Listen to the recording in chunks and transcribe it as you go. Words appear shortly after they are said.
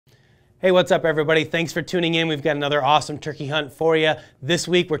Hey, what's up everybody? Thanks for tuning in. We've got another awesome turkey hunt for you. This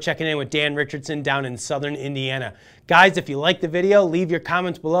week we're checking in with Dan Richardson down in southern Indiana. Guys, if you liked the video, leave your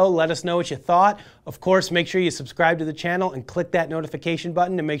comments below. Let us know what you thought. Of course, make sure you subscribe to the channel and click that notification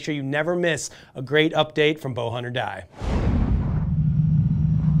button to make sure you never miss a great update from Bowhunt or Die.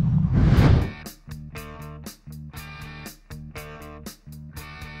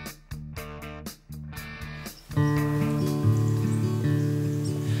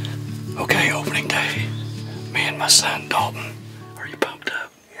 Okay, opening day. Me and my son Dalton. Are you pumped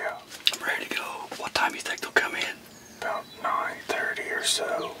up? Yeah. I'm ready to go. What time do you think they'll come in? About 9:30 or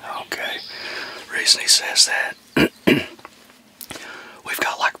so. Okay. Reason he says that, we've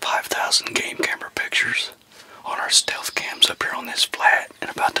got like 5,000 game camera pictures on our stealth cams up here on this flat,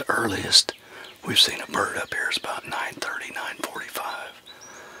 and about the earliest we've seen a bird up here is about 9:30, 9:45.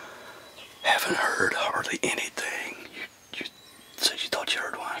 Haven't heard hardly anything. You said you thought you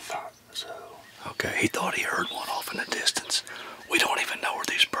heard one? I thought so. Okay, he thought he heard one off in the distance. We don't even know where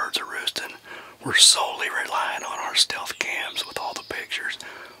these birds are roosting. We're solely relying on our stealth cams with all the pictures.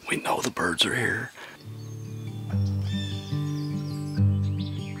 We know the birds are here.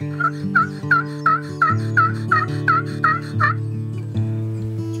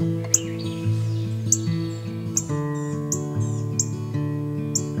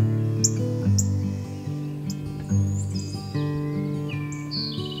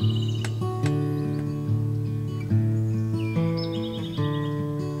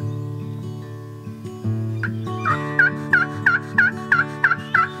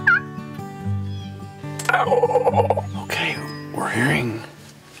 Okay, we're hearing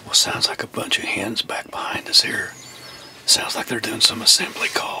what sounds like a bunch of hens back behind us here. Sounds like they're doing some assembly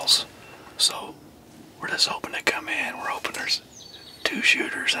calls. So we're just hoping they come in. We're hoping there's 2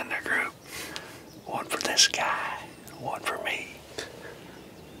 shooters in their group. One for this guy, one for me.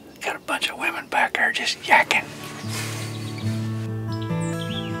 Got a bunch of women back there just yakking.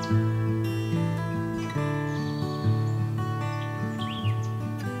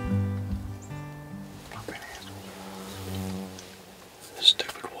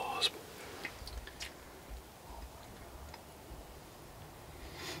 Stupid wasp.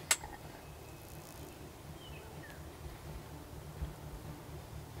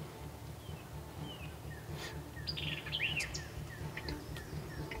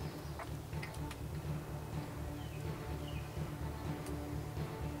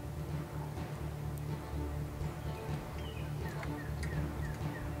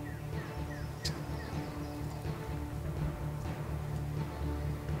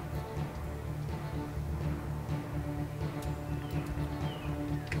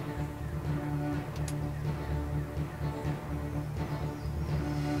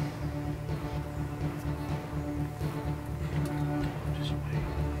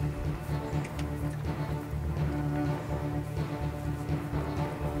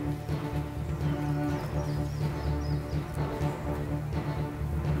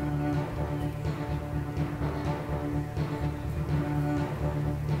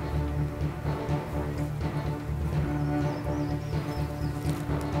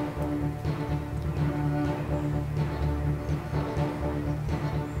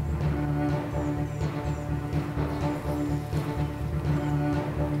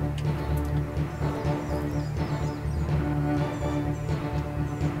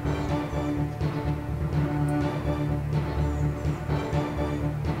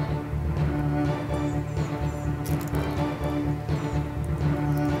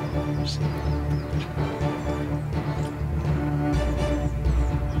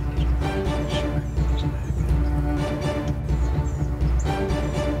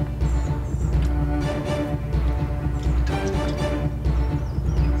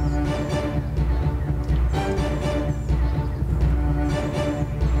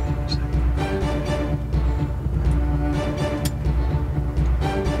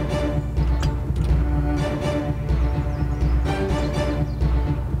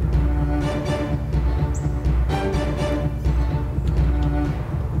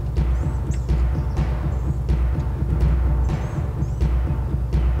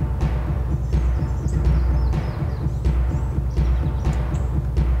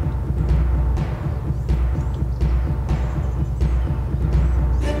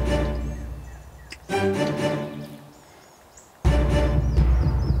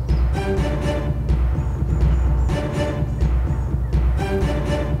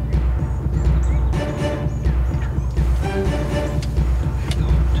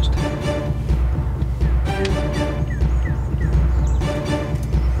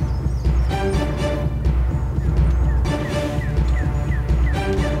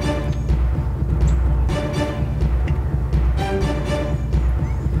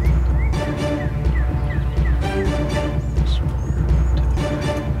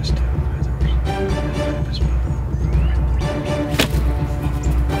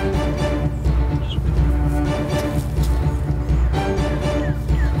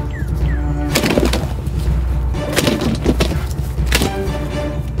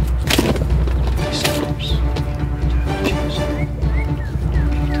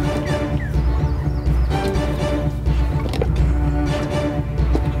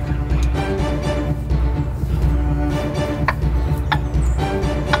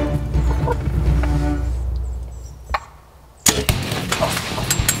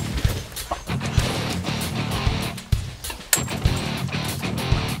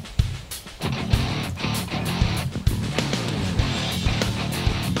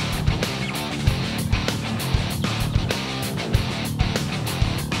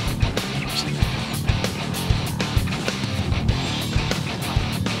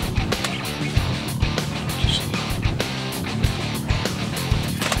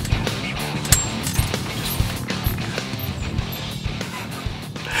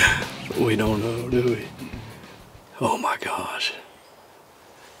 We don't know, do we? Oh my gosh.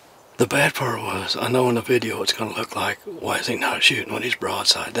 The bad part was, I know in the video it's gonna look like, why is he not shooting when he's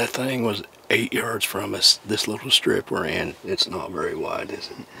broadside? That thing was 8 yards from us. This little strip we're in, it's not very wide, is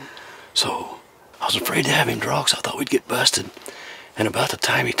it? So, I was afraid to have him draw because I thought we'd get busted. And about the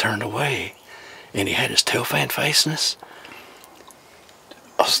time he turned away, and he had his tail fan facing us,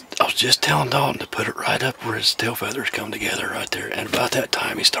 I was just telling Dalton to put it right up where his tail feathers come together right there. And about that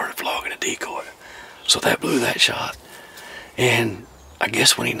time, he started flogging a decoy. So that blew that shot. And I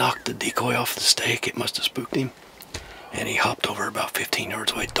guess when he knocked the decoy off the stake, it must have spooked him. And he hopped over about 15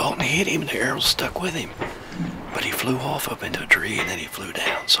 yards away. Dalton hit him, and the arrow stuck with him. But he flew off up into a tree, and then he flew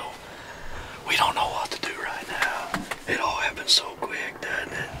down. So we don't know what to do right now. It all happened so quick,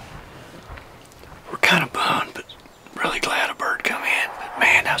 doesn't it? We're kind of bummed, but really glad a bird come in. But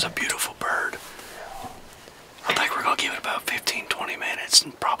man, that was a beautiful bird. I think we're going to give it about 15-20 minutes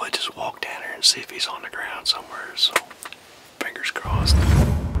and probably just walk down there and see if he's on the ground somewhere. So, fingers crossed.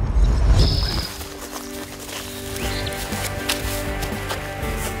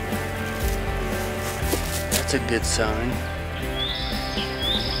 That's a good sign.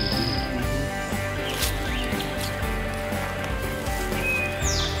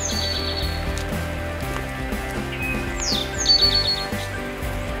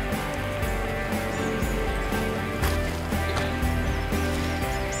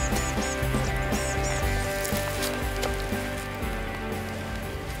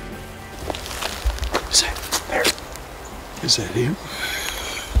 Is that him?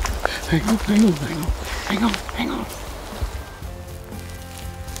 Hang on, hang on, hang on, hang on, hang on.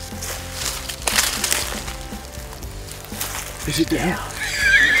 Is it down?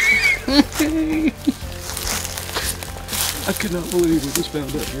 I could not believe we just found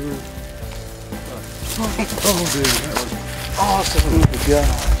that bird. Oh, dude, that was awesome. Oh my God.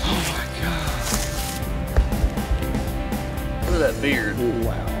 Oh my God. Look at that beard.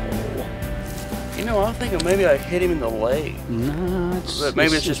 Wow. You know, I think maybe I hit him in the leg. No,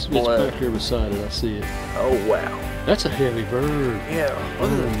 maybe it's just blood. It's back here beside it. I see it. Oh, wow. That's a heavy bird. Yeah,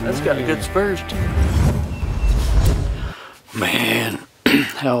 look at that. That's got good spurs too. Man,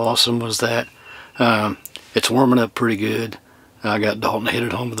 how awesome was that? It's warming up pretty good. I got Dalton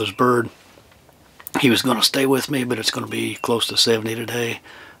headed home with his bird. He was going to stay with me, but it's going to be close to 70 today.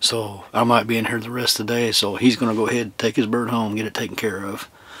 So I might be in here the rest of the day. So he's going to go ahead and take his bird home, get it taken care of.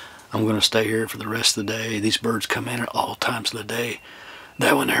 I'm going to stay here for the rest of the day. These birds come in at all times of the day.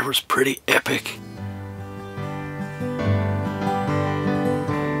 That one there was pretty epic.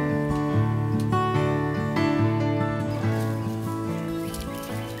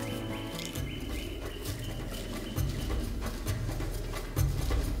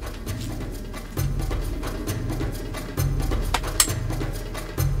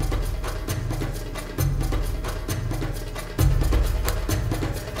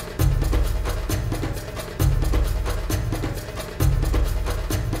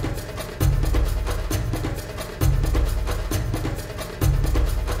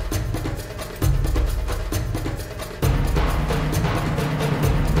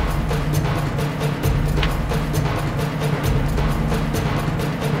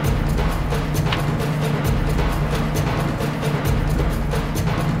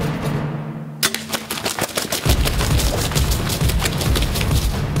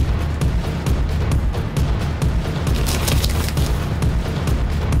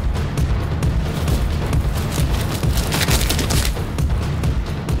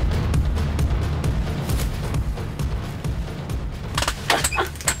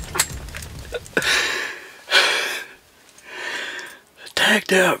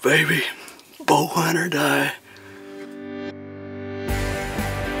 Tagged out, baby. Bowhunt or die.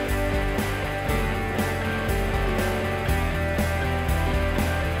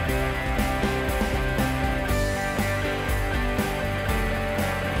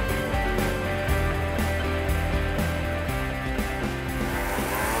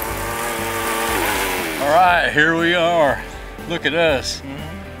 All right, here we are. Look at us.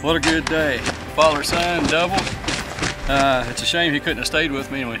 What a good day. Father-son double. It's a shame he couldn't have stayed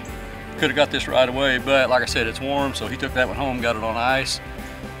with me and we could have got this right away, but like I said, it's warm, so he took that one home, got it on ice,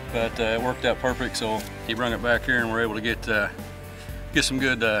 but it worked out perfect, so he brought it back here and we're able to get some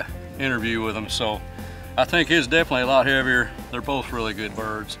good interview with him. So I think his definitely a lot heavier. They're both really good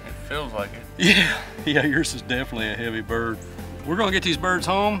birds. It feels like it. Yeah, yours is definitely a heavy bird. We're gonna get these birds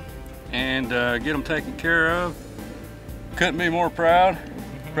home and get them taken care of. Couldn't be more proud.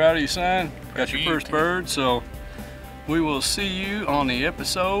 Proud of you, son. Got your first bird, so we will see you on the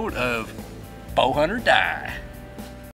episode of Bowhunt or Die.